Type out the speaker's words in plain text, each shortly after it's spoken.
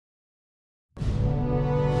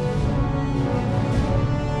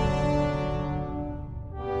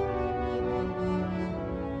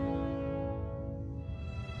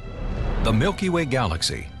The Milky Way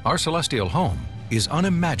galaxy, our celestial home, is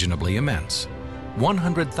unimaginably immense.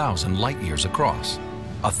 100,000 light years across,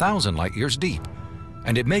 1,000 light years deep,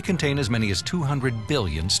 and it may contain as many as 200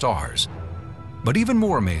 billion stars. But even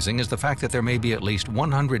more amazing is the fact that there may be at least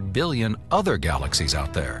 100 billion other galaxies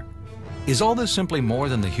out there. Is all this simply more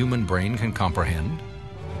than the human brain can comprehend?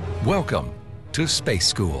 Welcome to Space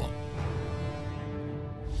School.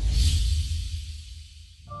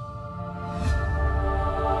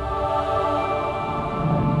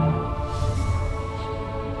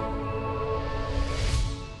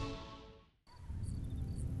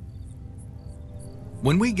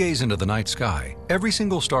 When we gaze into the night sky, every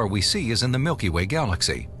single star we see is in the Milky Way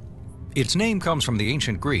galaxy. Its name comes from the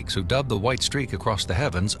ancient Greeks who dubbed the white streak across the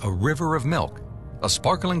heavens a river of milk, a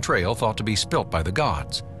sparkling trail thought to be spilt by the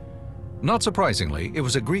gods. Not surprisingly, it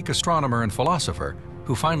was a Greek astronomer and philosopher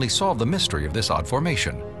who finally solved the mystery of this odd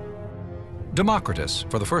formation. Democritus,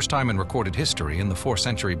 for the first time in recorded history in the 4th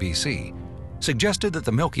century BC, suggested that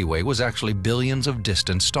the Milky Way was actually billions of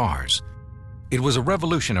distant stars. It was a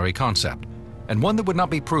revolutionary concept, and one that would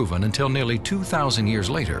not be proven until nearly 2,000 years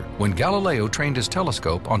later, when Galileo trained his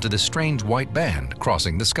telescope onto this strange white band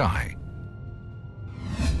crossing the sky.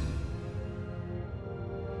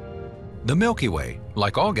 The Milky Way,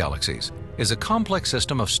 like all galaxies, is a complex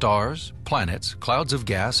system of stars, planets, clouds of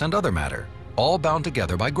gas, and other matter, all bound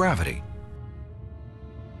together by gravity.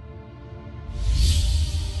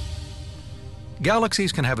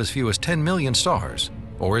 Galaxies can have as few as 10 million stars,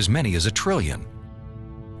 or as many as 1 trillion.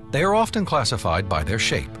 They are often classified by their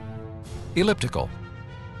shape: elliptical,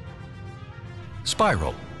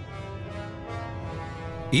 spiral,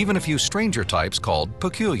 even a few stranger types called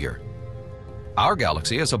peculiar. Our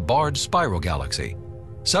galaxy is a barred spiral galaxy,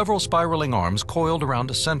 several spiraling arms coiled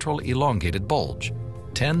around a central elongated bulge,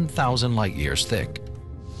 10,000 light years thick.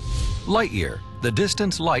 Lightyear, the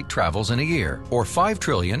distance light travels in a year, or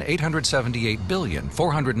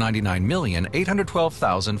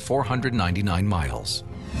 5,878,499,812,499 miles.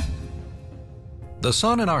 The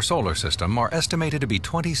Sun and our solar system are estimated to be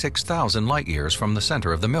 26,000 light years from the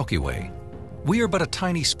center of the Milky Way. We are but a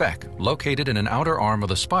tiny speck located in an outer arm of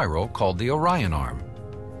the spiral called the Orion Arm.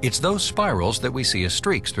 It's those spirals that we see as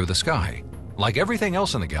streaks through the sky. Like everything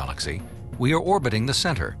else in the galaxy, we are orbiting the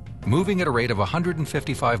center, moving at a rate of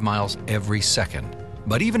 155 miles every second.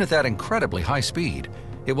 But even at that incredibly high speed,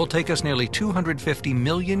 it will take us nearly 250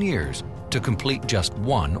 million years to complete just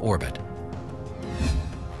one orbit.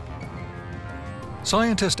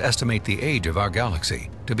 Scientists estimate the age of our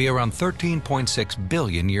galaxy to be around 13.6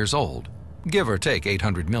 billion years old, give or take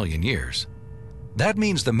 800 million years. That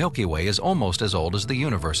means the Milky Way is almost as old as the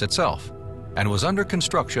universe itself, and was under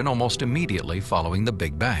construction almost immediately following the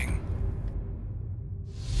Big Bang.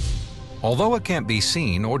 Although it can't be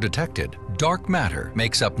seen or detected, dark matter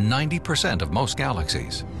makes up 90% of most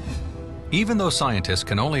galaxies. Even though scientists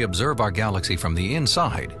can only observe our galaxy from the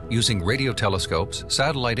inside, using radio telescopes,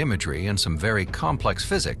 satellite imagery, and some very complex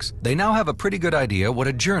physics, they now have a pretty good idea what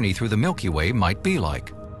a journey through the Milky Way might be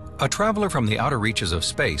like. A traveler from the outer reaches of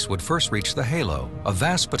space would first reach the halo, a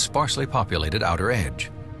vast but sparsely populated outer edge.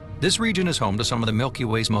 This region is home to some of the Milky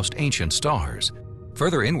Way's most ancient stars.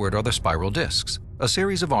 Further inward are the spiral disks, a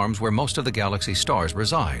series of arms where most of the galaxy's stars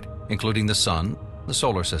reside, including the Sun, the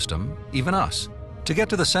solar system, even us. To get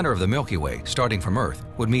to the center of the Milky Way, starting from Earth,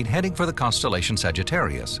 would mean heading for the constellation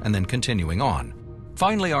Sagittarius and then continuing on.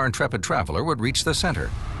 Finally, our intrepid traveler would reach the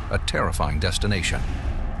center, a terrifying destination.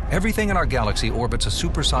 Everything in our galaxy orbits a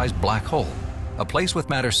supersized black hole, a place with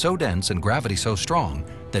matter so dense and gravity so strong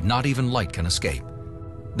that not even light can escape.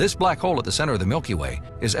 This black hole at the center of the Milky Way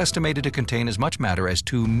is estimated to contain as much matter as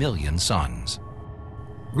 2 million suns.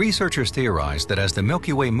 Researchers theorize that as the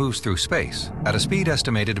Milky Way moves through space, at a speed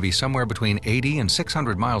estimated to be somewhere between 80 and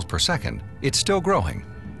 600 miles per second, it's still growing,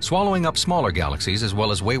 swallowing up smaller galaxies as well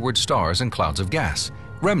as wayward stars and clouds of gas,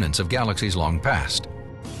 remnants of galaxies long past.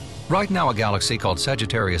 Right now, a galaxy called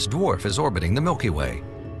Sagittarius Dwarf is orbiting the Milky Way.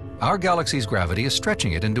 Our galaxy's gravity is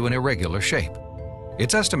stretching it into an irregular shape.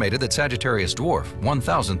 It's estimated that Sagittarius Dwarf,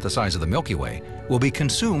 1,000th the size of the Milky Way, will be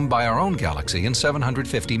consumed by our own galaxy in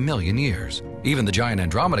 750 million years. Even the giant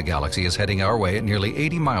Andromeda galaxy is heading our way at nearly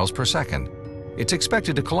 80 miles per second. It's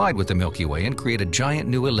expected to collide with the Milky Way and create a giant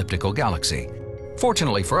new elliptical galaxy.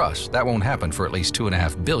 Fortunately for us, that won't happen for at least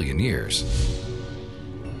 2.5 billion years.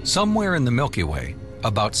 Somewhere in the Milky Way,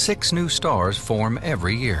 about 6 new stars form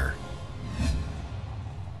every year.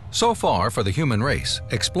 So far, for the human race,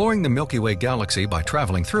 exploring the Milky Way galaxy by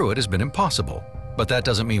traveling through it has been impossible. But that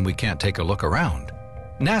doesn't mean we can't take a look around.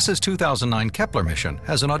 NASA's 2009 Kepler mission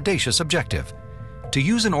has an audacious objective: to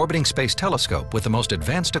use an orbiting space telescope with the most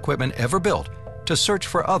advanced equipment ever built to search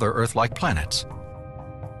for other Earth-like planets.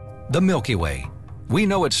 The Milky Way. We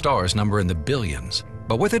know its stars number in the billions,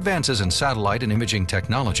 but with advances in satellite and imaging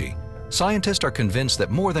technology, scientists are convinced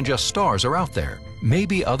that more than just stars are out there,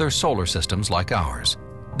 maybe other solar systems like ours.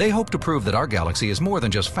 They hope to prove that our galaxy is more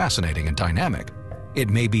than just fascinating and dynamic. It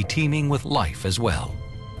may be teeming with life as well.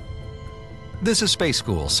 This is Space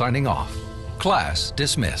School signing off. Class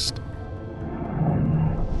dismissed.